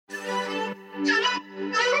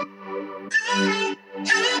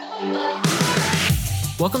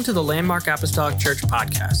Welcome to the Landmark Apostolic Church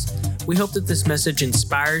podcast. We hope that this message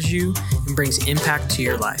inspires you and brings impact to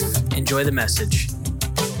your life. Enjoy the message.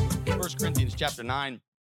 1 Corinthians chapter 9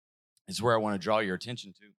 is where I want to draw your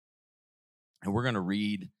attention to. And we're going to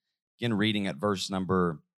begin reading at verse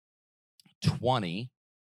number 20.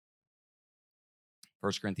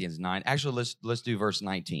 1 Corinthians 9. Actually, let's do verse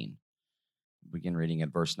 19. Begin reading at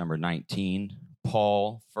verse number 19.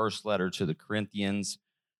 Paul, first letter to the Corinthians.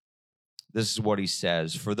 This is what he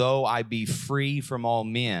says. For though I be free from all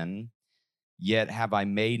men, yet have I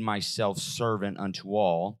made myself servant unto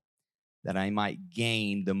all, that I might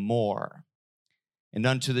gain the more. And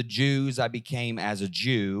unto the Jews I became as a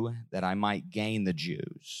Jew, that I might gain the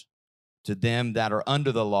Jews. To them that are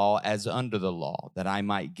under the law, as under the law, that I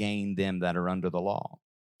might gain them that are under the law.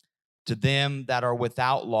 To them that are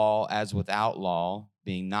without law, as without law,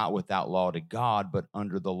 being not without law to God, but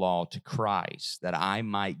under the law to Christ, that I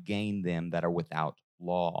might gain them that are without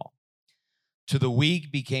law. To the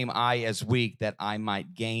weak became I as weak, that I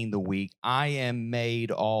might gain the weak. I am made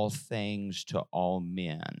all things to all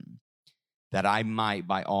men, that I might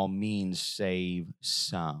by all means save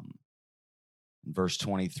some. Verse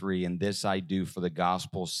 23, and this I do for the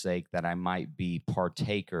gospel's sake, that I might be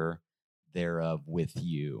partaker thereof with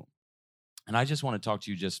you. And I just want to talk to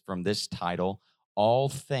you just from this title, all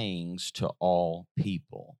things to all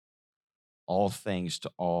people. All things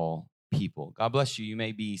to all people. God bless you. You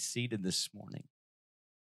may be seated this morning.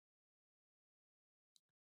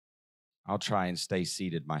 I'll try and stay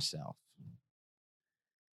seated myself.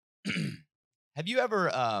 Have you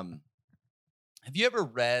ever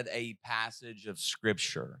read a passage of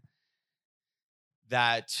scripture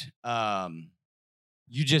that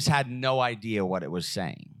you just had no idea what it was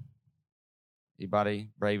saying? Anybody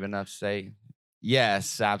brave enough to say?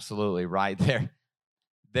 Yes, absolutely, right there.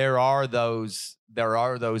 There are those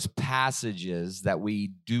passages that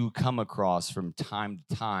we do come across from time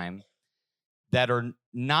to time that are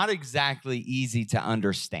not exactly easy to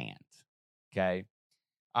understand, okay?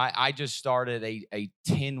 I just started a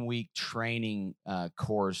 10-week training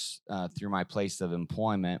course through my place of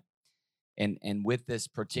employment. And with this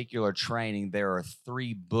particular training, there are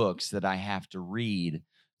 3 books that I have to read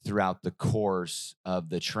throughout the course of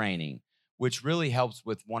the training, which really helps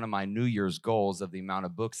with one of my New Year's goals of the amount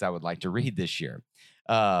of books I would like to read this year.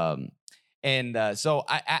 So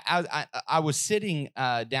I was sitting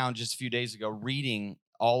down just a few days ago reading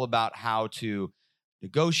all about how to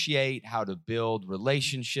negotiate, how to build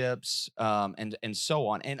relationships, and so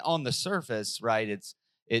on. And on the surface, right,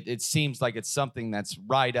 it seems like it's something that's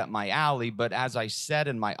right up my alley. But as I sat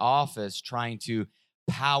in my office trying to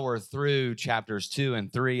power through chapters 2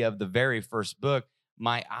 and 3 of the very first book,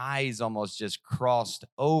 my eyes almost just crossed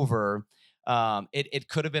over. It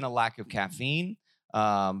could have been a lack of caffeine,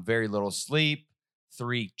 very little sleep,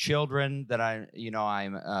 3 children that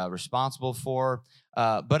I'm responsible for.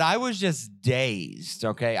 But I was just dazed,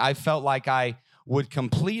 okay? I felt like I would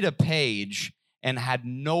complete a page and had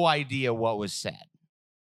no idea what was said.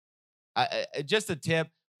 Just a tip,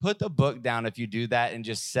 put the book down if you do that and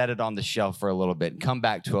just set it on the shelf for a little bit and come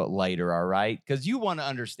back to it later, all right? Because you want to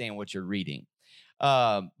understand what you're reading.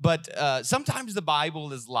 But sometimes the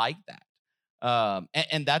Bible is like that,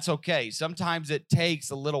 and that's okay. Sometimes it takes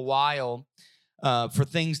a little while for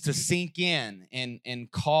things to sink in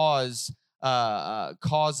and cause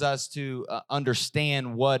us to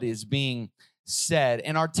understand what is being said.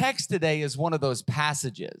 And our text today is one of those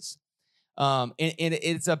passages.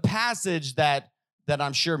 It's a passage that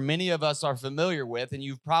I'm sure many of us are familiar with, and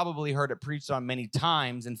you've probably heard it preached on many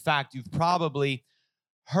times. In fact, you've probably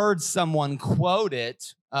heard someone quote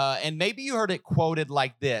it, and maybe you heard it quoted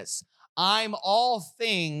like this: I'm all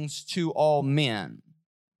things to all men.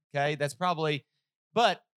 Okay,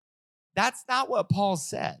 but that's not what Paul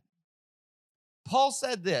said. Paul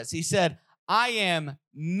said this. He said, I am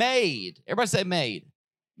made. Everybody say made.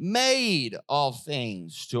 Made all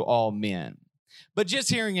things to all men. But just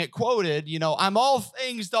hearing it quoted, I'm all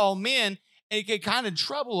things to all men, it can kind of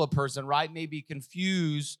trouble a person, right? Maybe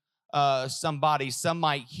confuse somebody. Some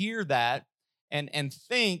might hear that and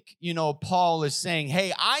think, Paul is saying,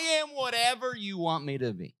 hey, I am whatever you want me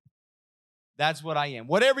to be. That's what I am.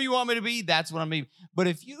 Whatever you want me to be, that's what I'm be. But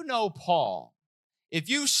if you know Paul, if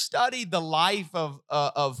you studied the life of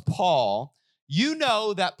Paul, you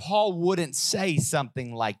know that Paul wouldn't say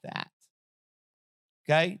something like that.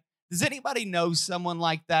 Okay? Does anybody know someone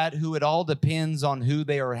like that who it all depends on who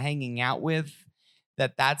they are hanging out with,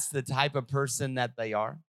 that's the type of person that they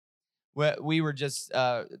are? We were just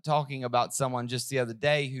talking about someone just the other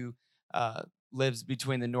day who lives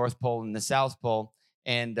between the North Pole and the South Pole,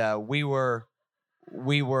 and we were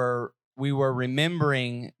we were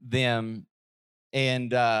remembering them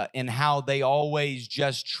and how they always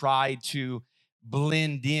just tried to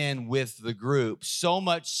blend in with the group, so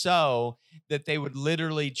much so that they would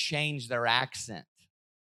literally change their accent.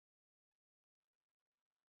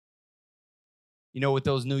 You know, with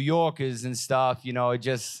those New Yorkers and stuff, you know, it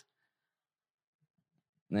just,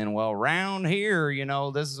 and then, well, around here, you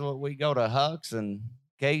know, this is what we go to Huck's and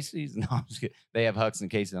Casey's. No, I'm just kidding. They have Huck's and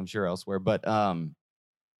Casey's, I'm sure, elsewhere. But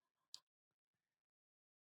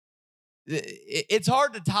it's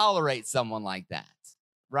hard to tolerate someone like that,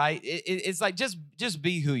 right? It's like, just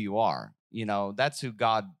be who you are. You know, that's who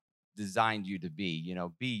God designed you to be. You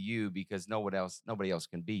know, be you, because nobody else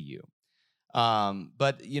can be you.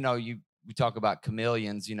 But, you know, we talk about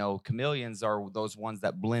chameleons. You know, chameleons are those ones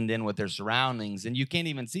that blend in with their surroundings, and you can't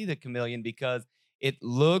even see the chameleon because it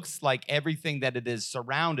looks like everything that it is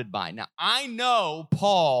surrounded by. Now, I know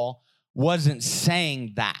Paul wasn't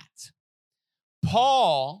saying that.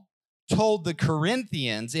 Paul told the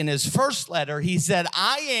Corinthians in his first letter, he said,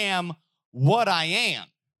 I am what I am.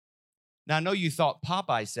 Now, I know you thought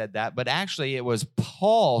Popeye said that, but actually it was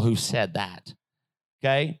Paul who said that,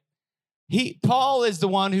 okay? Paul is the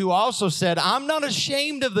one who also said, I'm not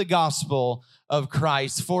ashamed of the gospel of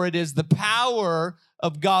Christ, for it is the power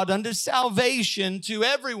of God unto salvation to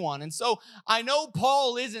everyone. And so I know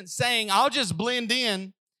Paul isn't saying, I'll just blend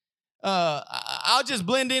in. I'll just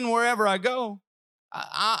blend in wherever I go.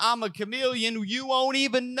 I'm a chameleon. You won't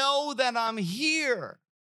even know that I'm here.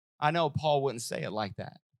 I know Paul wouldn't say it like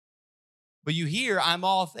that. But you hear, I'm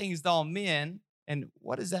all things to all men. And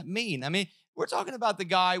what does that mean? I mean, we're talking about the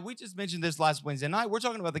guy, we just mentioned this last Wednesday night. We're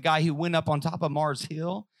talking about the guy who went up on top of Mars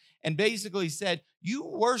Hill and basically said, you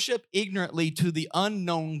worship ignorantly to the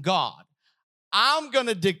unknown God. I'm going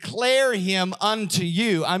to declare him unto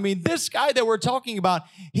you. I mean, this guy that we're talking about,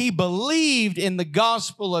 he believed in the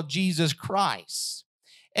gospel of Jesus Christ.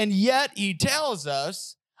 And yet he tells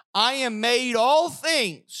us, I am made all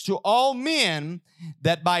things to all men,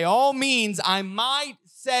 that by all means I might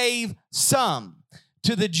save some.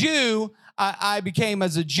 To the Jew, I became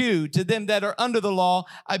as a Jew. To them that are under the law,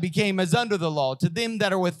 I became as under the law. To them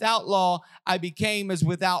that are without law, I became as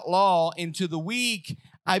without law. And to the weak,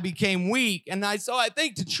 I became weak. And so I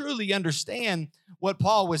think to truly understand what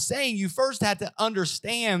Paul was saying, you first had to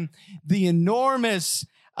understand the enormous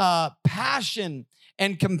passion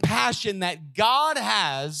and compassion that God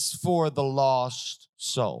has for the lost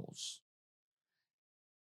souls.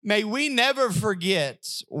 May we never forget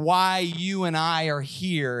why you and I are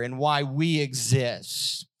here and why we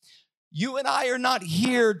exist. You and I are not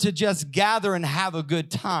here to just gather and have a good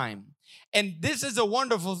time. And this is a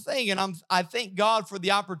wonderful thing, and I thank God for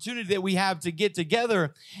the opportunity that we have to get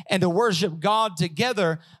together and to worship God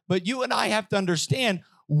together. But you and I have to understand,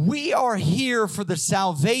 we are here for the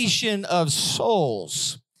salvation of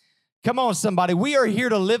souls. Come on, somebody. We are here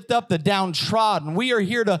to lift up the downtrodden. We are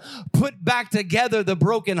here to put back together the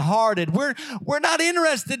brokenhearted. We're not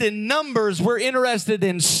interested in numbers. We're interested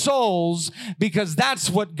in souls, because that's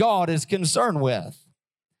what God is concerned with.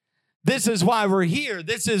 This is why we're here.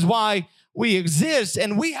 This is why we exist,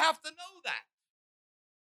 and we have to know that.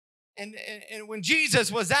 And when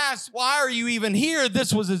Jesus was asked, why are you even here?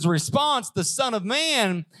 This was his response. The Son of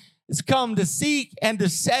Man is come to seek and to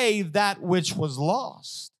save that which was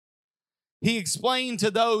lost. He explained to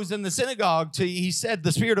those in the synagogue, he said,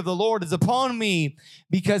 the Spirit of the Lord is upon me,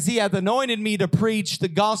 because he hath anointed me to preach the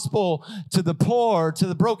gospel to the poor, to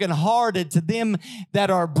the brokenhearted, to them that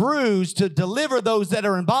are bruised, to deliver those that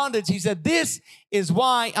are in bondage. He said, this is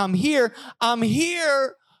why I'm here. I'm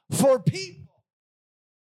here for people.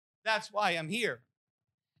 That's why I'm here.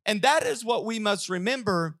 And that is what we must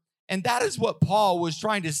remember. And that is what Paul was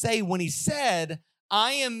trying to say when he said,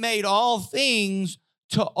 I am made all things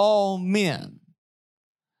to all men.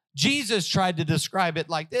 Jesus tried to describe it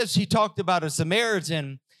like this. He talked about a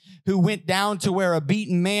Samaritan who went down to where a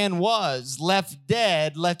beaten man was, left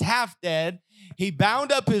dead, left half dead. He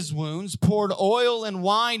bound up his wounds, poured oil and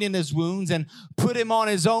wine in his wounds, and put him on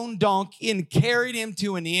his own donkey and carried him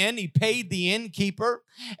to an inn. He paid the innkeeper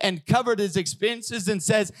and covered his expenses and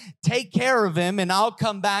says, take care of him and I'll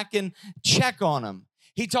come back and check on him.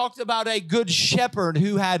 He talked about a good shepherd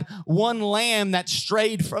who had one lamb that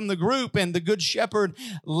strayed from the group, and the good shepherd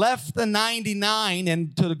left the 99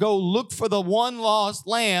 and to go look for the one lost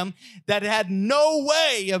lamb that had no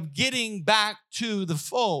way of getting back to the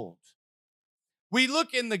fold. We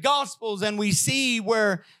look in the Gospels and we see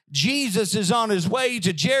where Jesus is on his way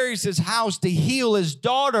to Jairus' house to heal his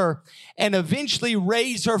daughter and eventually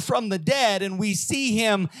raise her from the dead, and we see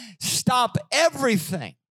him stop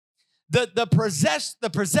everything the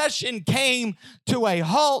procession came to a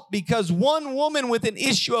halt because one woman with an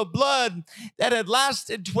issue of blood that had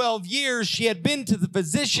lasted 12 years, she had been to the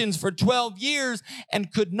physicians for 12 years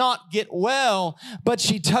and could not get well, but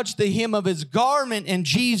she touched the hem of his garment, and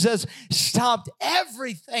Jesus stopped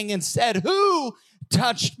everything and said, "Who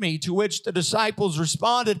touched me?" To which the disciples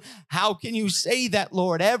responded, "How can you say that,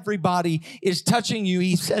 Lord? Everybody is touching you."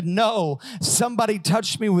 He said, "No, somebody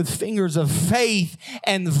touched me with fingers of faith,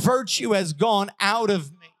 and virtue has gone out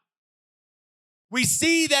of me." We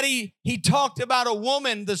see that he talked about a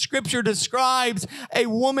woman. The scripture describes a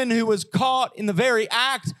woman who was caught in the very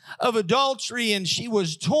act of adultery, and she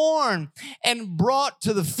was torn and brought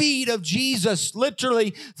to the feet of Jesus,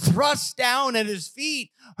 literally thrust down at his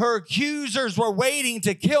feet. Her accusers were waiting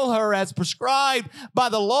to kill her as prescribed by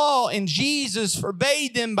the law, and Jesus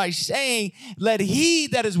forbade them by saying, "Let he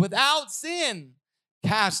that is without sin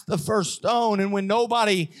cast the first stone." And when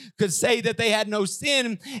nobody could say that they had no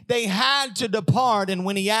sin, they had to depart. And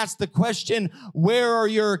when he asked the question, "Where are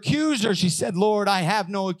your accusers?" she said, "Lord, I have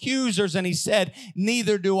no accusers." And he said,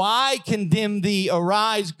 "Neither do I condemn thee.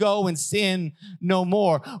 Arise, go, and sin no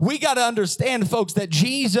more." We got to understand, folks, that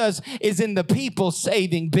Jesus is in the people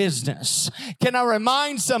saving business. Can I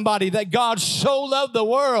remind somebody that God so loved the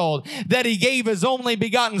world that he gave his only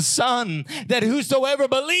begotten Son, that whosoever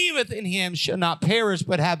believeth in him shall not perish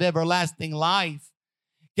but have everlasting life?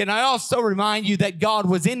 Can I also remind you that God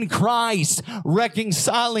was in Christ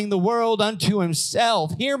reconciling the world unto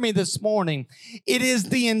himself? Hear me this morning. It is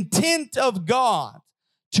the intent of God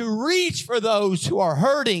to reach for those who are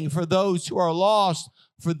hurting, for those who are lost,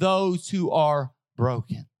 for those who are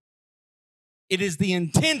broken. It is the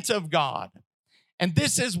intent of God. And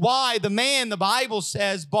this is why the man, the Bible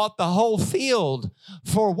says, bought the whole field.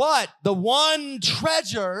 For what? The one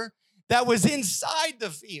treasure that was inside the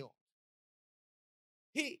field.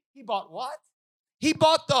 He bought what? He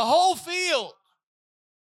bought the whole field.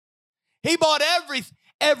 He bought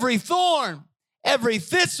every thorn, every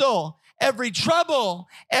thistle, every trouble,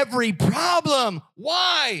 every problem.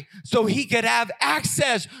 Why? So he could have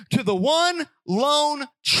access to the one lone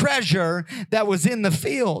treasure that was in the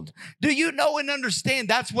field. Do you know and understand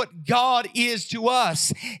that's what God is to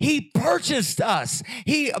us? He purchased us.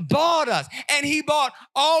 He bought us, and he bought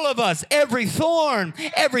all of us. Every thorn,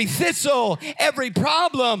 every thistle, every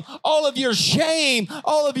problem, all of your shame,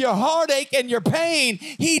 all of your heartache and your pain.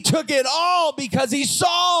 He took it all because he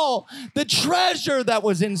saw the treasure that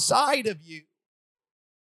was inside of you.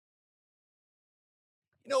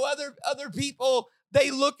 You know, other people, they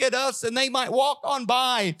look at us and they might walk on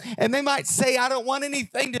by and they might say, "I don't want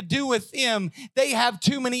anything to do with them. They have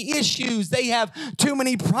too many issues. They have too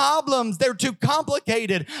many problems. They're too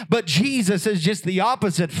complicated." But Jesus is just the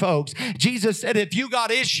opposite, folks. Jesus said, "If you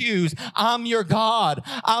got issues, I'm your God.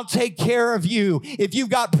 I'll take care of you. If you've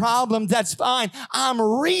got problems, that's fine. I'm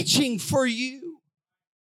reaching for you."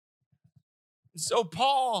 So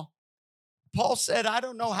Paul said, "I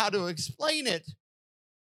don't know how to explain it.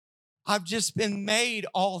 I've just been made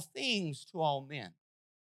all things to all men."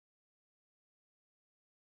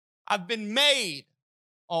 I've been made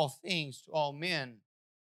all things to all men.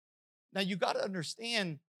 Now, you got to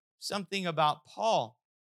understand something about Paul.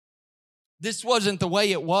 This wasn't the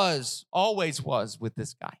way it always was with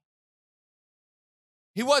this guy.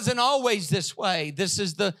 He wasn't always this way. This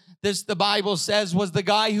the Bible says was the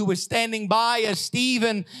guy who was standing by as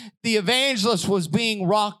Stephen, the evangelist, was being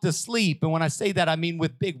rocked asleep. And when I say that, I mean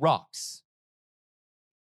with big rocks.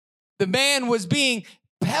 The man was being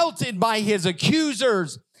pelted by his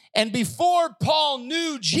accusers. And before Paul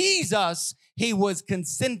knew Jesus, he was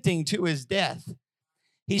consenting to his death.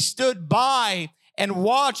 He stood by and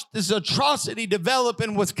watched this atrocity develop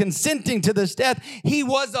and was consenting to this death. He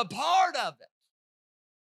was a part of it.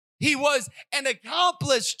 He was an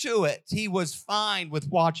accomplice to it. He was fine with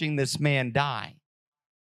watching this man die.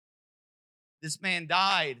 This man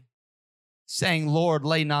died saying, "Lord,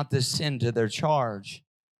 lay not this sin to their charge."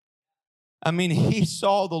 I mean, he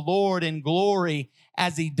saw the Lord in glory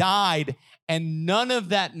as he died, and none of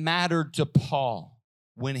that mattered to Paul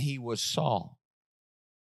when he was Saul.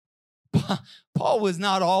 Paul was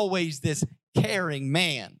not always this caring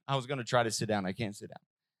man. I was going to try to sit down. I can't sit down.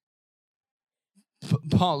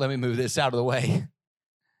 Paul, let me move this out of the way.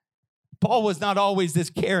 Paul was not always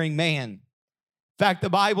this caring man. In fact, the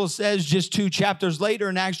Bible says just 2 chapters later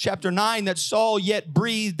in Acts chapter 9 that Saul yet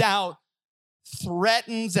breathed out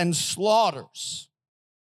threatenings and slaughters.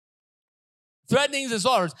 Threatenings and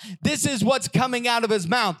slaughters. This is what's coming out of his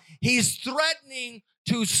mouth. He's threatening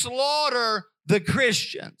to slaughter the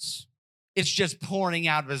Christians. It's just pouring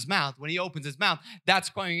out of his mouth. When he opens his mouth, that's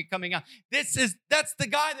coming out. That's the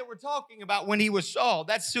guy that we're talking about when he was Saul.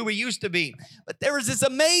 That's who he used to be. But there is this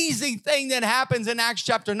amazing thing that happens in Acts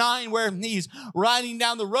chapter 9 where he's riding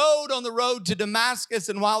down the road on the road to Damascus.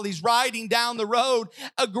 And while he's riding down the road,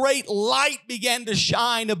 a great light began to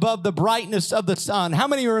shine above the brightness of the sun. How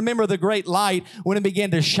many remember the great light when it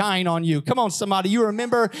began to shine on you? Come on, somebody. You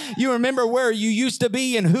remember where you used to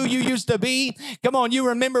be and who you used to be? Come on, you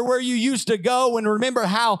remember where you used to go and remember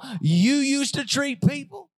how you used to treat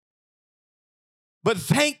people. But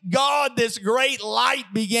thank God this great light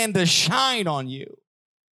began to shine on you.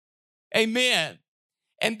 Amen.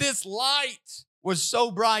 And this light was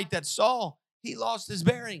so bright that Saul, he lost his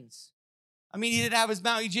bearings. I mean, he didn't have his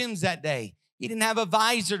Maui Jims that day. He didn't have a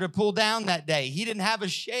visor to pull down that day. He didn't have a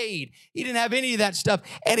shade. He didn't have any of that stuff.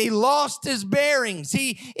 And he lost his bearings.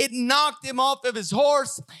 It knocked him off of his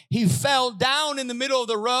horse. He fell down in the middle of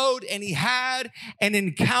the road and he had an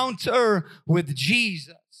encounter with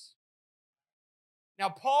Jesus. Now,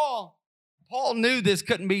 Paul knew this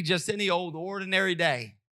couldn't be just any old ordinary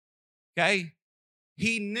day. Okay?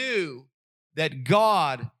 He knew that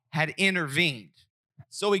God had intervened.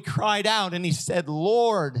 So he cried out and he said,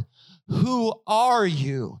 Lord, who are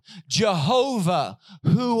you? Jehovah,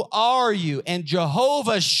 who are you? And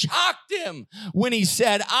Jehovah shocked him when he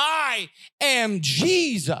said, I am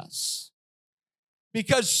Jesus.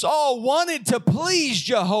 Because Saul wanted to please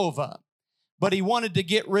Jehovah, but he wanted to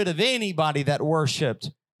get rid of anybody that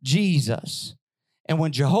worshiped Jesus. And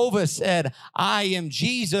when Jehovah said, I am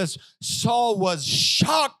Jesus, Saul was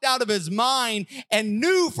shocked out of his mind and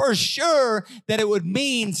knew for sure that it would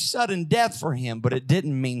mean sudden death for him, but it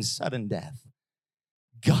didn't mean sudden death.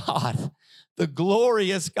 God, the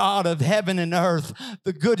glorious God of heaven and earth,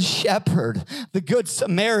 the good shepherd, the good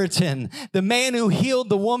Samaritan, the man who healed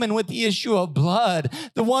the woman with the issue of blood,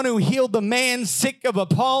 the one who healed the man sick of a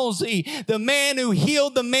palsy, the man who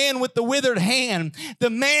healed the man with the withered hand,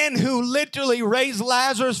 the man who literally raised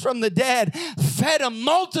Lazarus from the dead, fed a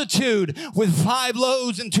multitude with 5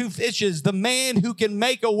 loaves and 2 fishes, the man who can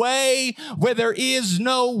make a way where there is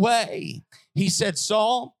no way. He said,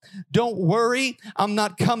 Saul, don't worry. I'm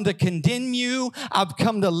not come to condemn you. I've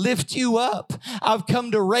come to lift you up. I've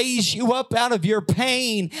come to raise you up out of your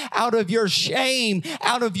pain, out of your shame,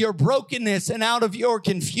 out of your brokenness, and out of your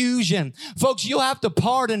confusion. Folks, you'll have to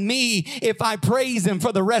pardon me if I praise him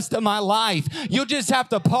for the rest of my life. You'll just have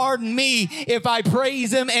to pardon me if I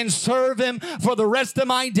praise him and serve him for the rest of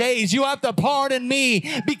my days. You have to pardon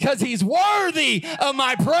me because he's worthy of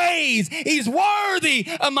my praise. He's worthy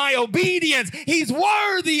of my obedience. He's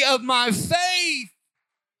worthy of my faith.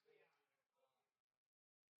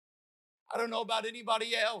 I don't know about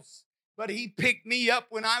anybody else, but he picked me up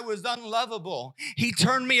when I was unlovable. He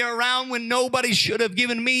turned me around when nobody should have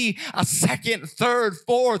given me a second, third,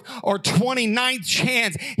 fourth, or 29th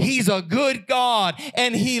chance. He's a good God,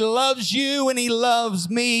 and he loves you, and he loves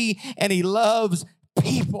me, and he loves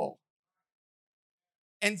people.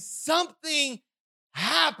 And something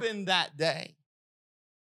happened that day.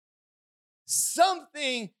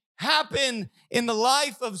 Something happened in the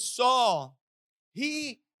life of Saul.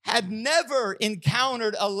 He had never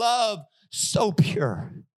encountered a love so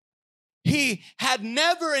pure. He had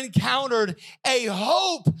never encountered a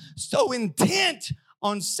hope so intent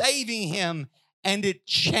on saving him, and it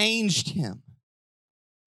changed him.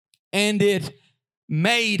 And it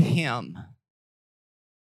made him.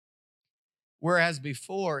 Whereas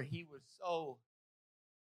before he was so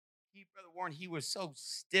he was so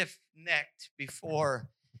stiff-necked before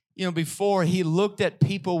he looked at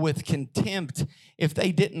people with contempt if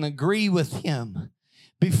they didn't agree with him.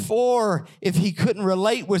 Before, if he couldn't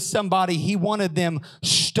relate with somebody, he wanted them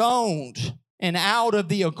stoned and out of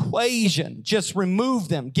the equation. Just remove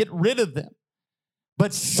them, get rid of them.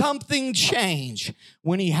 But something changed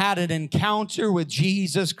when he had an encounter with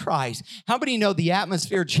Jesus Christ. How many know the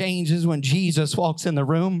atmosphere changes when Jesus walks in the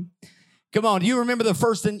room? Come on, do you remember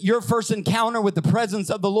your first encounter with the presence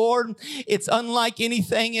of the Lord? It's unlike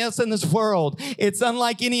anything else in this world. It's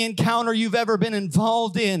unlike any encounter you've ever been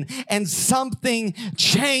involved in. And something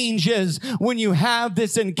changes when you have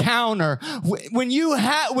this encounter. When you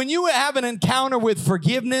have an encounter with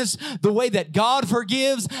forgiveness, the way that God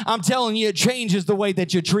forgives, I'm telling you, it changes the way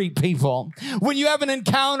that you treat people. When you have an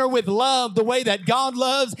encounter with love, the way that God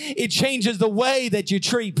loves, it changes the way that you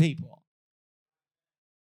treat people.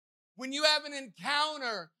 When you have an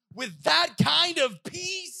encounter with that kind of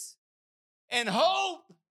peace and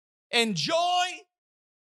hope and joy,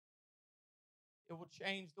 it will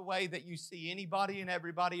change the way that you see anybody and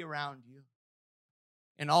everybody around you.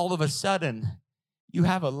 And all of a sudden, you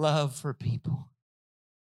have a love for people.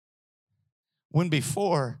 when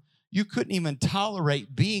before you couldn't even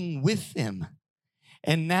tolerate being with them.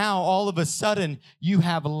 And now all of a sudden you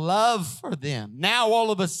have love for them. Now all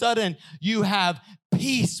of a sudden you have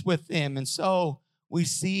peace with them. And so we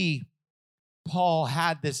see Paul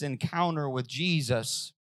had this encounter with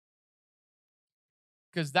Jesus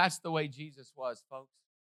because that's the way Jesus was, folks.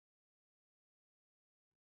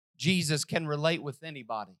 Jesus can relate with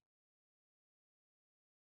anybody.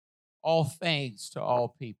 All things to all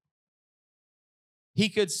people. He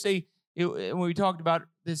could see, when we talked about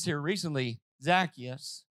this here recently,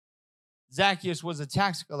 Zacchaeus. Zacchaeus was a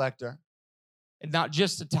tax collector. And not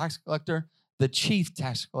just a tax collector, the chief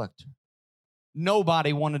tax collector.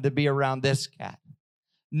 Nobody wanted to be around this cat.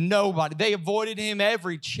 Nobody. They avoided him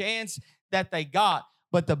every chance that they got.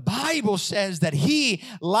 But the Bible says that he,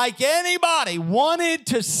 like anybody, wanted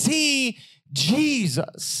to see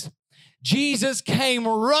Jesus. Jesus came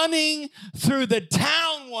running through the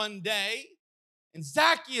town one day, and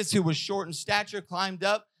Zacchaeus, who was short in stature, climbed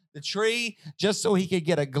up the tree just so he could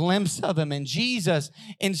get a glimpse of him. And Jesus,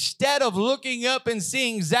 instead of looking up and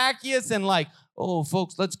seeing Zacchaeus and like, oh,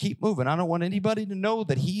 folks, let's keep moving. I don't want anybody to know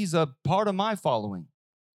that he's a part of my following.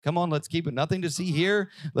 Come on, let's keep it. Nothing to see here.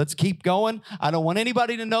 Let's keep going. I don't want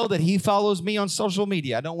anybody to know that he follows me on social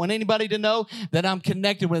media. I don't want anybody to know that I'm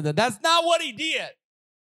connected with him. That's not what he did.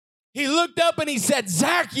 He looked up and he said,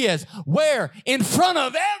 Zacchaeus, where? In front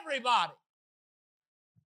of everybody.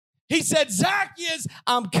 He said, Zacchaeus,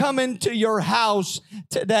 I'm coming to your house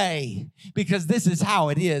today, because this is how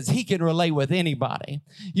it is. He can relate with anybody.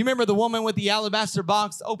 You remember the woman with the alabaster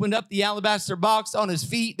box, opened up the alabaster box on his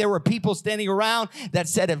feet. There were people standing around that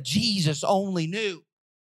said, if Jesus only knew.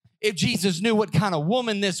 If Jesus knew what kind of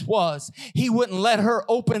woman this was, he wouldn't let her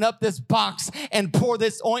open up this box and pour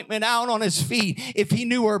this ointment out on his feet. If he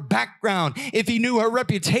knew her background, if he knew her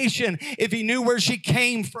reputation, if he knew where she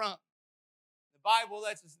came from. The Bible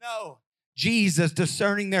lets us know. Jesus,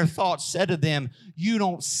 discerning their thoughts, said to them, you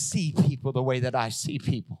don't see people the way that I see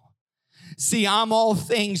people. See, I'm all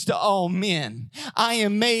things to all men. I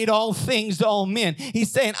am made all things to all men. He's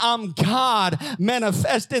saying, I'm God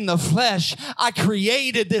manifest in the flesh. I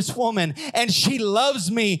created this woman and she loves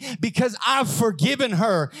me because I've forgiven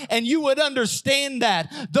her. And you would understand that.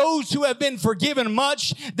 Those who have been forgiven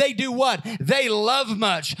much, they do what? They love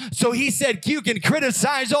much. So he said, you can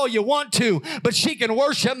criticize all you want to, but she can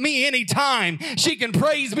worship me anytime. She can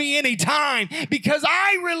praise me anytime because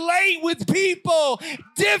I relate with people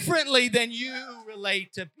differently than you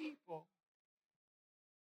relate to people.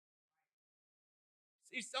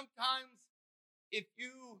 See, sometimes if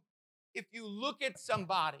you look at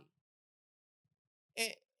somebody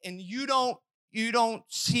and you don't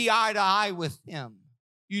see eye to eye with them,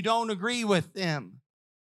 you don't agree with them,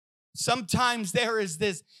 sometimes there is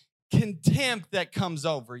this contempt that comes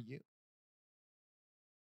over you.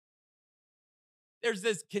 There's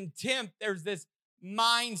this contempt, there's this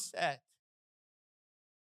mindset.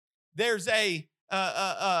 There's a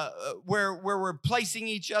where we're placing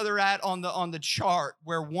each other at on the chart,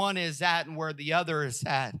 where one is at and where the other is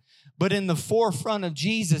at. But in the forefront of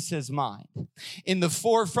Jesus's mind, in the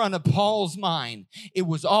forefront of Paul's mind, it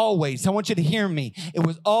was always, I want you to hear me, it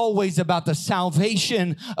was always about the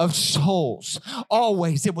salvation of souls.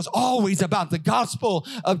 Always. It was always about the gospel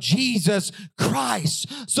of Jesus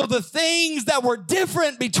Christ. So the things that were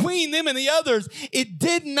different between them and the others, it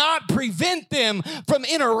did not prevent them from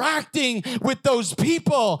interacting with those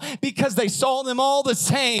people because they saw them all the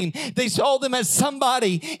same. They saw them as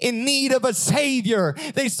somebody in need of a Savior.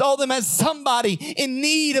 They saw them as somebody in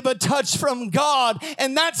need of a touch from God.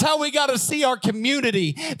 And that's how we got to see our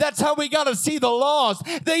community. That's how we got to see the lost.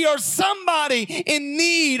 They are somebody in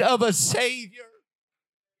need of a Savior.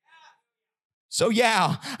 So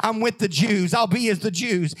yeah, I'm with the Jews. I'll be as the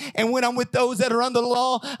Jews. And when I'm with those that are under the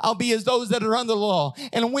law, I'll be as those that are under the law.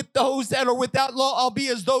 And with those that are without law, I'll be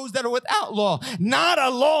as those that are without law. Not a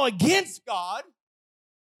law against God,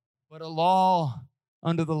 but a law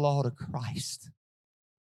under the law to Christ.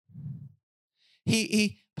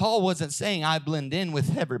 Paul wasn't saying I blend in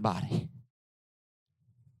with everybody.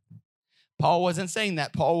 Paul wasn't saying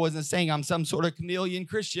that. Paul wasn't saying I'm some sort of chameleon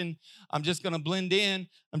Christian. I'm just going to blend in.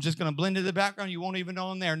 I'm just going to blend into the background. You won't even know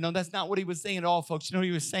I'm there. No, that's not what he was saying at all, folks. You know what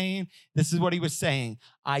he was saying? This is what he was saying.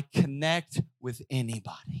 I connect with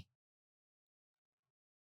anybody.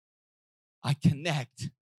 I connect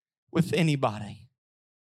with anybody.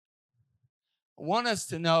 I want us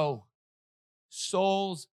to know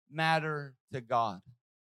souls matter to God.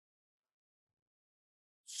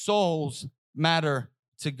 Souls matter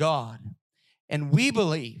to God. And we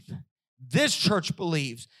believe, this church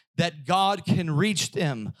believes, that God can reach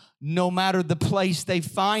them no matter the place they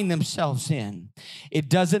find themselves in. It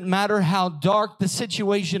doesn't matter how dark the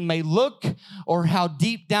situation may look or how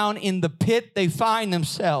deep down in the pit they find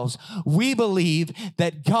themselves. We believe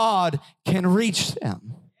that God can reach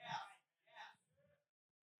them.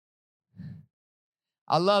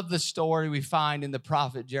 I love the story we find in the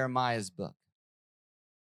prophet Jeremiah's book.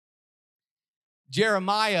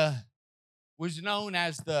 Jeremiah was known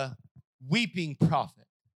as the weeping prophet.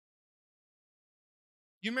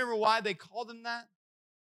 You remember why they called him that?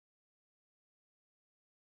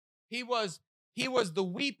 He was the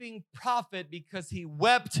weeping prophet because he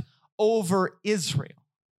wept over Israel.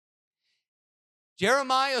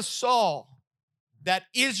 Jeremiah saw that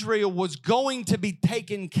Israel was going to be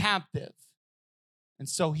taken captive, and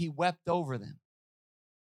so he wept over them.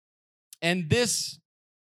 And this,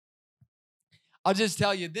 I'll just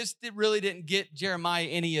tell you, this really didn't get Jeremiah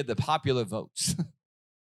any of the popular votes.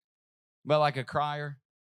 But like a crier,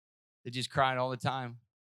 they're just crying all the time.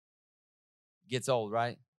 Gets old,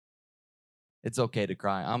 right? It's okay to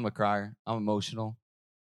cry. I'm a crier. I'm emotional.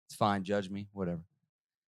 It's fine. Judge me. Whatever.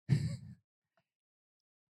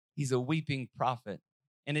 He's a weeping prophet.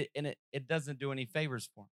 And it doesn't do any favors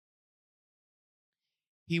for him.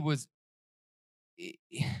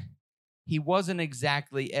 He wasn't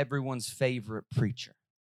exactly everyone's favorite preacher.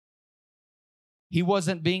 He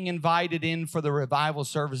wasn't being invited in for the revival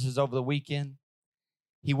services over the weekend.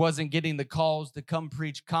 He wasn't getting the calls to come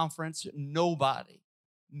preach conference. Nobody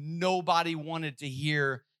wanted to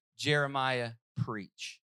hear Jeremiah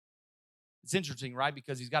preach. It's interesting, right?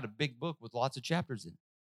 Because he's got a big book with lots of chapters in it.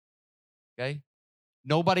 Okay?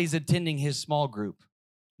 Nobody's attending his small group.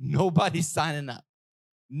 Nobody's signing up.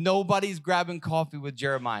 Nobody's grabbing coffee with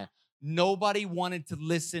Jeremiah. Nobody wanted to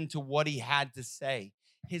listen to what he had to say.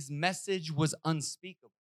 His message was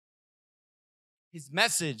unspeakable. His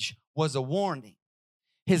message was a warning.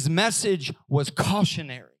 His message was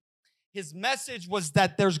cautionary. His message was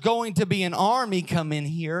that there's going to be an army come in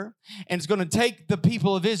here and it's going to take the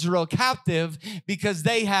people of Israel captive because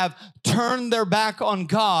they have turned their back on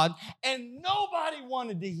God, and nobody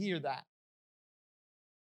wanted to hear that.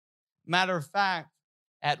 Matter of fact,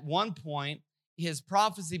 at one point, his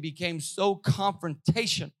prophecy became so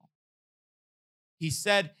confrontational.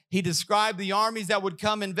 He described the armies that would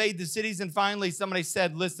come invade the cities, and finally somebody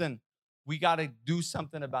said, listen, we got to do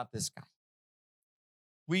something about this guy.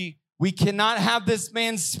 We cannot have this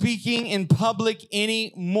man speaking in public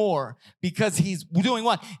anymore because he's doing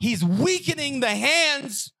what? He's weakening the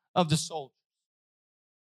hands of the soldiers.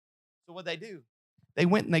 So what they do? They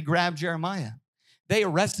went and they grabbed Jeremiah. They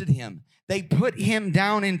arrested him. They put him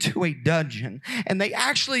down into a dungeon. And they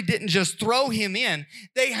actually didn't just throw him in.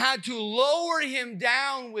 They had to lower him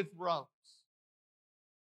down with ropes.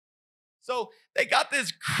 So they got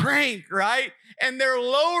this crank, right? And they're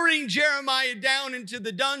lowering Jeremiah down into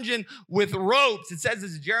the dungeon with ropes. It says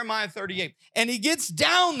this is Jeremiah 38. And he gets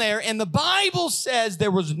down there, and the Bible says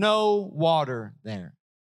there was no water there.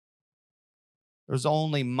 There was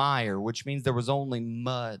only mire, which means there was only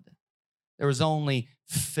mud. There was only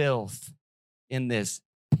filth in this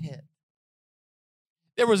pit.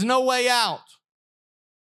 There was no way out.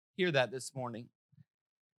 Hear that this morning.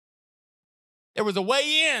 There was a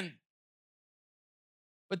way in,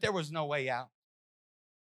 but there was no way out.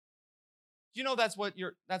 Do you know that's what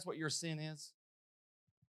your sin is?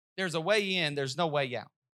 There's a way in, there's no way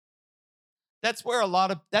out. That's where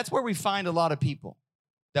we find a lot of people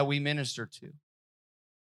that we minister to.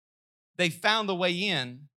 They found the way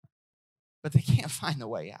in, but they can't find the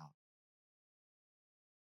way out.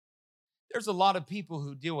 There's a lot of people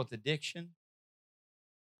who deal with addiction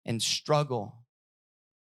and struggle,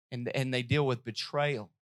 and they deal with betrayal.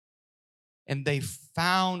 And they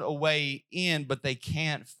found a way in, but they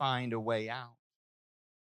can't find a way out.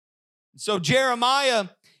 So Jeremiah,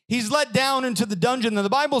 he's let down into the dungeon. And the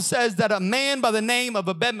Bible says that a man by the name of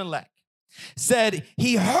Abimelech said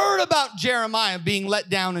he heard about Jeremiah being let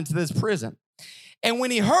down into this prison. And when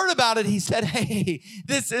he heard about it, he said, hey,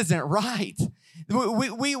 this isn't right.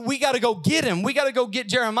 We got to go get him. We got to go get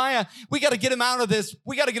Jeremiah. We got to get him out of this.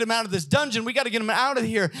 We got to get him out of this dungeon. We got to get him out of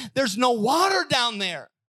here. There's no water down there.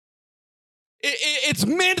 It's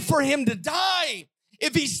meant for him to die.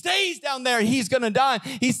 If he stays down there, he's going to die.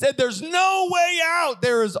 He said, there's no way out.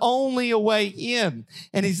 There is only a way in.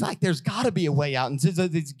 And he's like, there's got to be a way out. And so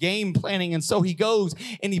it's game planning. And so he goes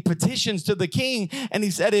and he petitions to the king. And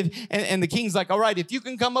he said, and the king's like, all right, if you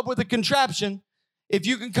can come up with a contraption, if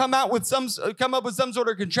you can come up with some sort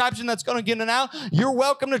of contraption that's going to get it out, you're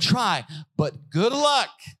welcome to try. But good luck.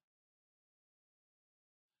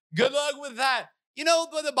 Good luck with that. You know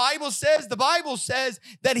what the Bible says? The Bible says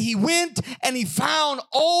that he went and he found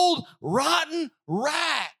old rotten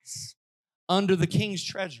rags under the king's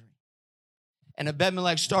treasury. And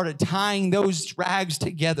Abimelech started tying those rags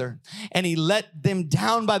together, and he let them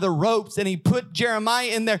down by the ropes, and he put Jeremiah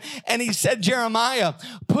in there, and he said, Jeremiah,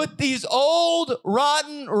 put these old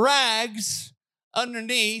rotten rags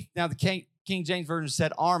underneath. Now the King James Version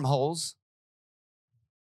said armholes.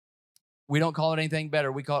 We don't call it anything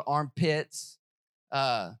better. We call it armpits.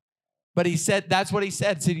 But he said, that's what he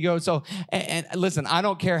said. So you go, so, and listen, I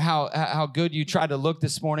don't care how good you try to look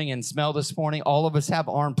this morning and smell this morning. All of us have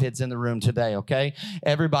armpits in the room today, okay?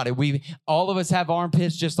 Everybody, all of us have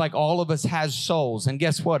armpits just like all of us has souls. And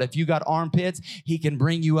guess what? If you got armpits, he can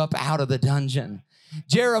bring you up out of the dungeon.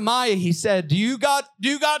 Jeremiah, he said, do you got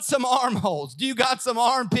some armholes? Do you got some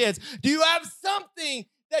armpits? Do you have something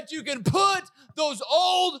that you can put those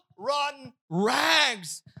old rotten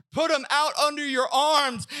rags? Put them out under your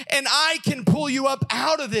arms, and I can pull you up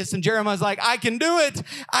out of this. And Jeremiah's like, I can do it.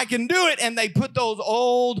 I can do it. And they put those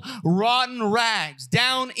old rotten rags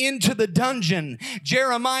down into the dungeon.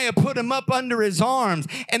 Jeremiah put them up under his arms,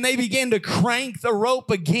 and they began to crank the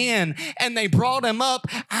rope again, and they brought him up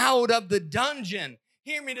out of the dungeon.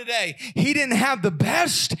 Hear me today. He didn't have the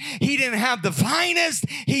best. He didn't have the finest.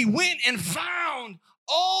 He went and found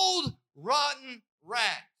old rotten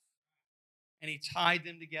rags, and he tied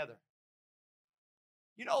them together.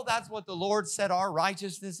 You know, that's what the Lord said our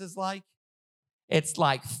righteousness is like. It's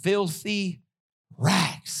like filthy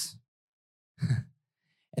rags.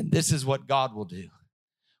 And this is what God will do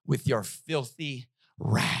with your filthy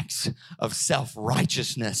rags of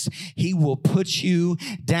self-righteousness. He will put you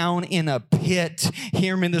down in a pit.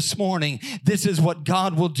 Hear me this morning. This is what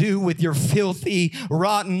God will do with your filthy,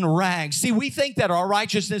 rotten rags. See, we think that our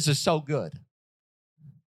righteousness is so good.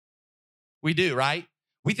 We do, right?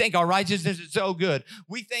 We think our righteousness is so good.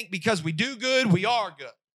 We think because we do good, we are good.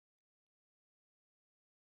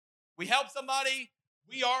 We help somebody,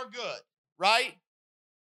 we are good, right?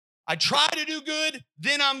 I try to do good,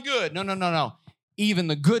 then I'm good. No. Even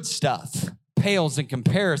the good stuff pales in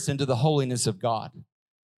comparison to the holiness of God.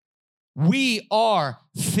 We are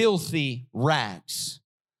filthy rags.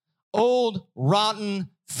 Old, rotten,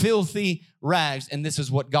 filthy rags. And this is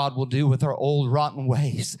what God will do with our old rotten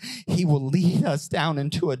ways. He will lead us down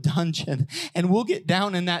into a dungeon, and we'll get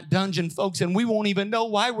down in that dungeon, folks, and we won't even know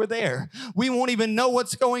why we're there. We won't even know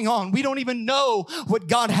what's going on. We don't even know what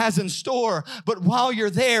God has in store. But while you're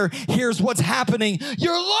there, here's what's happening.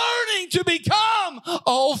 You're learning to become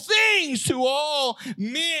all things to all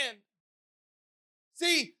men.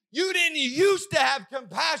 See, you didn't used to have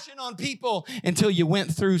compassion on people until you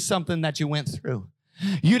went through something that you went through.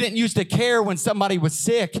 You didn't used to care when somebody was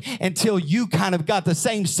sick until you kind of got the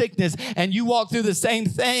same sickness and you walked through the same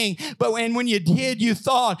thing. But when you did, you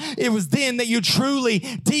thought it was then that you truly,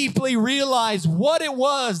 deeply realized what it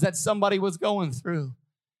was that somebody was going through.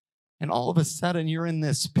 And all of a sudden, you're in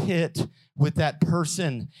this pit with that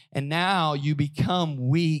person, and now you become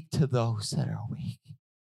weak to those that are weak.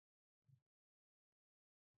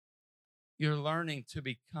 You're learning to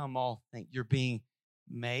become all things. You're being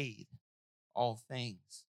made all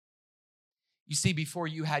things. You see, before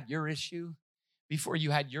you had your issue, before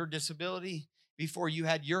you had your disability, before you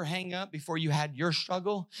had your hang up, before you had your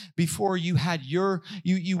struggle, before you had you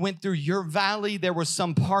went through your valley, there were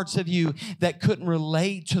some parts of you that couldn't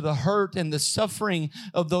relate to the hurt and the suffering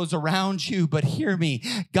of those around you. But hear me,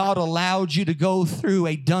 God allowed you to go through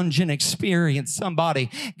a dungeon experience, somebody.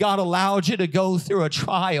 God allowed you to go through a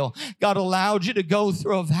trial. God allowed you to go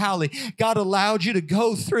through a valley. God allowed you to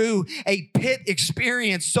go through a pit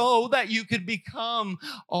experience so that you could become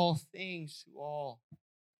all things to all.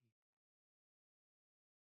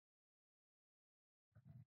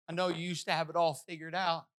 I know you used to have it all figured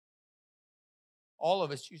out. All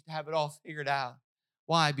of us used to have it all figured out.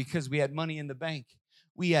 Why? Because we had money in the bank.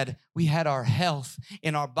 We had our health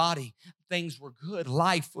in our body. Things were good.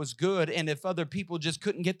 Life was good. And if other people just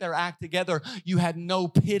couldn't get their act together, you had no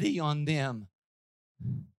pity on them.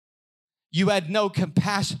 You had no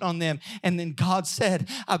compassion on them. And then God said,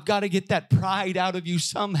 I've got to get that pride out of you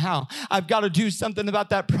somehow. I've got to do something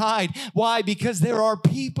about that pride. Why? Because there are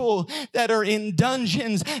people that are in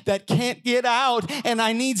dungeons that can't get out, and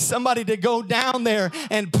I need somebody to go down there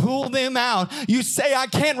and pull them out. You say, I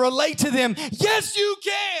can't relate to them. Yes, you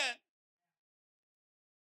can.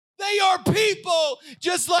 They are people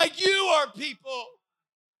just like you are people.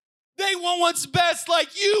 They want what's best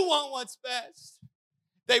like you want what's best.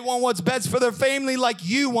 They want what's best for their family like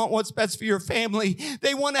you want what's best for your family.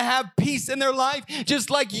 They want to have peace in their life just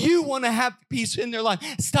like you want to have peace in their life.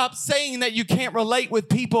 Stop saying that you can't relate with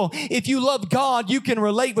people. If you love God, you can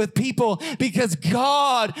relate with people because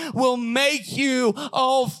God will make you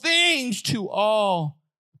all things to all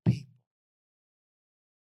people.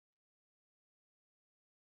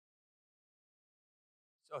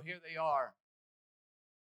 So here they are.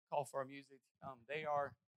 Call for our music to come.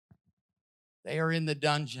 They are in the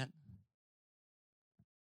dungeon.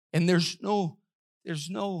 And there's no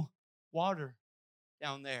water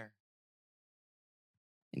down there.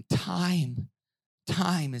 And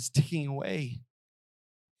time is ticking away.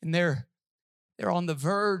 And they're on the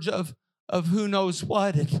verge of who knows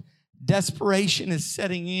what. And desperation is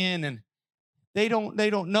setting in, and they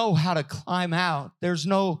don't know how to climb out. There's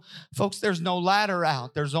no ladder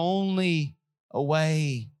out. There's only a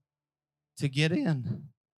way to get in.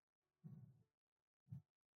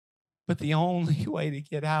 But the only way to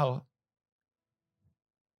get out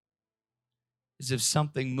is if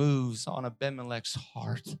something moves on Abimelech's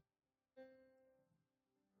heart.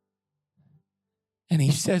 And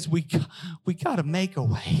he says, we got to make a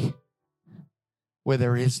way where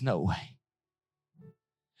there is no way.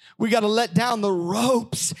 We got to let down the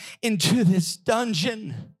ropes into this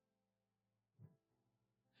dungeon.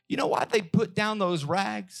 You know why they put down those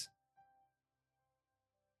rags?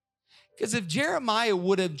 Because if Jeremiah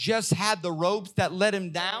would have just had the ropes that let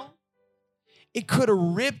him down, it could have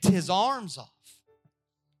ripped his arms off.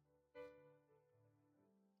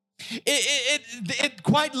 It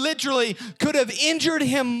quite literally could have injured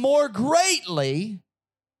him more greatly.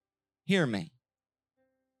 Hear me.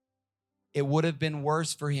 It would have been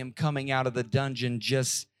worse for him coming out of the dungeon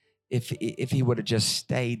just if he would have just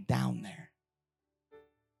stayed down there.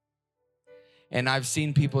 And I've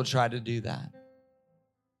seen people try to do that.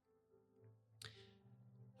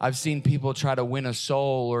 I've seen people try to win a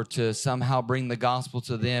soul or to somehow bring the gospel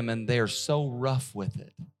to them, and they are so rough with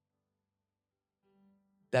it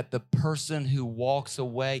that the person who walks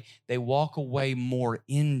away, they walk away more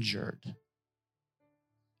injured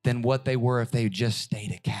than what they were if they just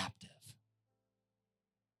stayed a captive.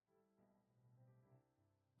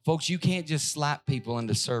 Folks, you can't just slap people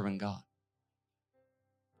into serving God.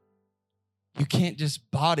 You can't just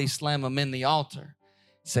body slam them in the altar.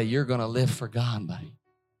 Say, you're going to live for God, buddy.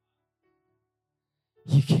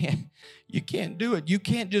 You can't do it. You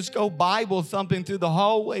can't just go Bible thumping through the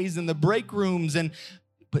hallways and the break rooms,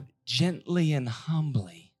 but gently and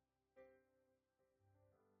humbly.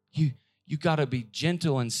 You got to be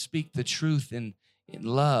gentle and speak the truth in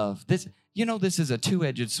love. This is a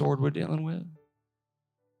two-edged sword we're dealing with.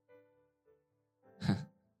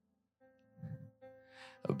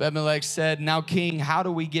 Abimelech said, now, king, how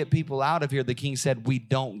do we get people out of here? The king said, we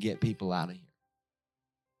don't get people out of here.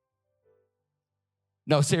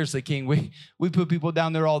 No, seriously, king, we put people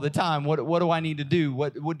down there all the time. What do I need to do?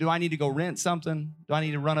 What do I need to go rent something? Do I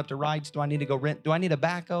need to run up to Wrights? Do I need to go rent? Do I need a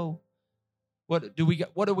backhoe? What do we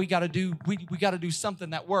got to do? We got to do something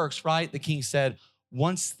that works, right? The king said,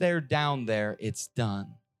 once they're down there, it's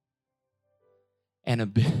done. And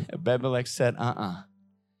Abimelech said,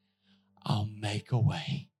 I'll make a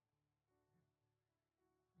way.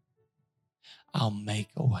 I'll make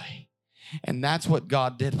a way. And that's what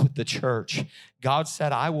God did with the church. God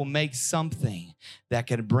said, I will make something that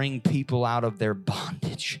can bring people out of their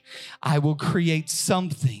bondage. I will create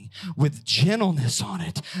something with gentleness on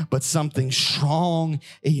it, but something strong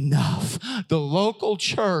enough. The local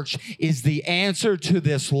church is the answer to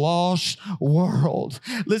this lost world.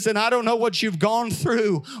 Listen, I don't know what you've gone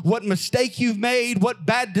through, what mistake you've made, what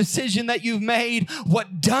bad decision that you've made,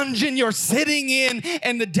 what dungeon you're sitting in,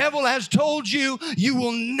 and the devil has told you you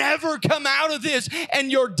will never come out of this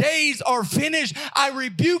and your days are finished. I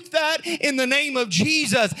rebuke that in the name of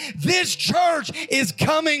Jesus. This church is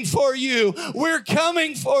coming for you. We're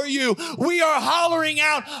coming for you. We are hollering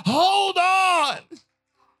out, hold on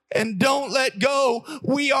and don't let go.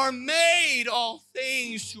 We are made all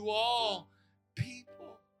things to all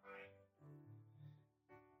people.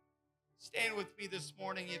 Stand with me this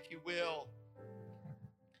morning, if you will.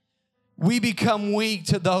 We become weak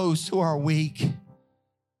to those who are weak.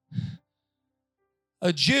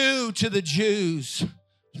 A Jew to the Jews,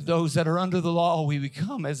 to those that are under the law, we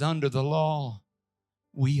become as under the law.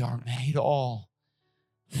 We are made all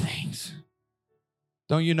things.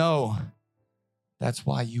 Don't you know? That's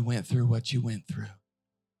why you went through what you went through.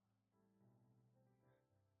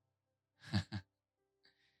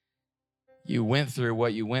 You went through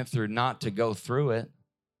what you went through not to go through it,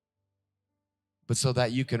 but so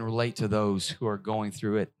that you can relate to those who are going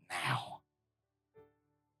through it now.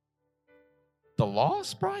 The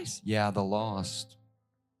lost, Bryce? Yeah, the lost.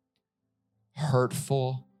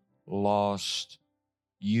 Hurtful, lost.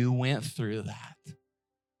 You went through that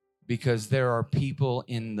because there are people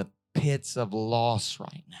in the pits of loss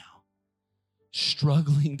right now,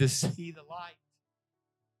 struggling to see the light.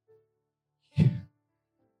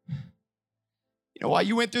 You know why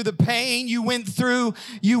you went through the pain? You went through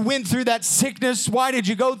that sickness. Why did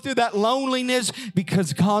you go through that loneliness?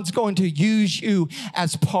 Because God's going to use you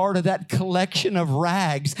as part of that collection of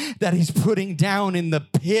rags that He's putting down in the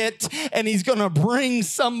pit, and He's going to bring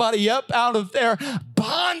somebody up out of their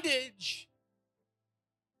bondage.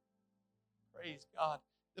 Praise God.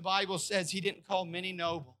 The Bible says He didn't call many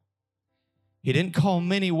noble. He didn't call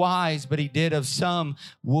many wise, but He did of some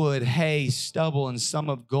wood, hay, stubble, and some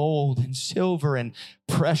of gold and silver and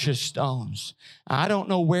precious stones. I don't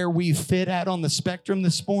know where we fit at on the spectrum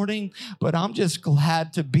this morning, but I'm just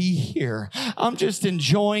glad to be here. I'm just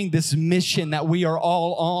enjoying this mission that we are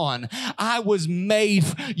all on.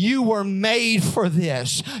 You were made for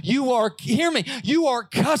this. Hear me, you are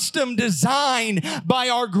custom designed by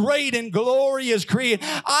our great and glorious Creator.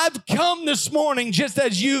 I've come this morning just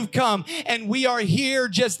as you've come, and we are here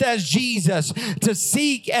just as Jesus to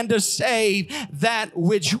seek and to save that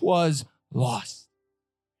which was lost.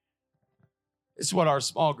 It's what our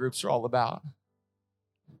small groups are all about.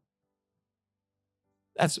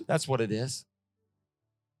 That's what it is.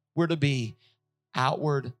 We're to be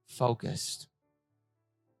outward focused.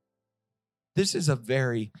 This is a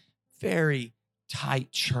very, very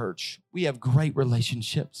tight church. We have great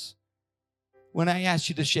relationships. When I asked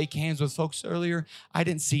you to shake hands with folks earlier, I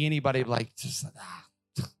didn't see anybody I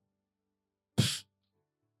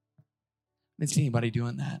didn't see anybody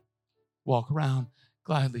doing that. Walk around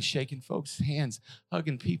gladly shaking folks' hands,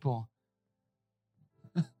 hugging people.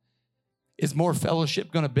 Is more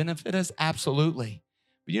fellowship going to benefit us? Absolutely.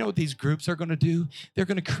 But you know what these groups are going to do? They're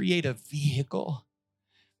going to create a vehicle.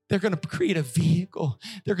 They're going to create a vehicle.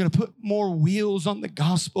 They're going to put more wheels on the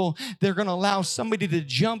gospel. They're going to allow somebody to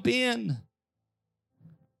jump in.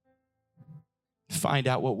 Find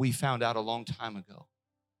out what we found out a long time ago.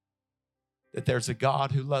 That there's a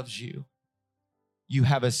God who loves you. You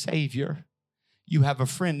have a Savior. You have a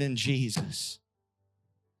friend in Jesus.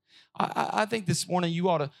 I think this morning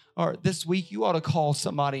this week you ought to call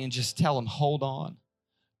somebody and just tell them, hold on.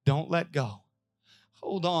 Don't let go.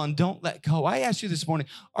 Hold on. Don't let go. I asked you this morning,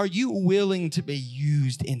 are you willing to be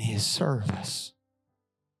used in His service?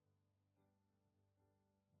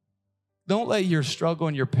 Don't let your struggle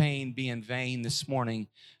and your pain be in vain this morning.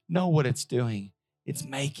 Know what it's doing. It's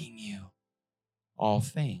making you all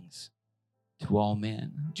things to all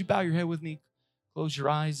men. Would you bow your head with me? Close your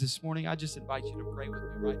eyes this morning. I just invite you to pray with me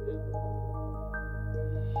right now.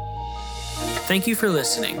 Thank you for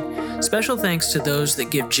listening. Special thanks to those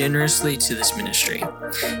that give generously to this ministry.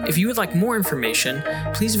 If you would like more information,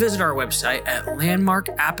 please visit our website at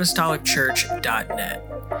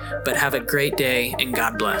landmarkapostolicchurch.net. But have a great day and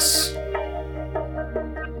God bless.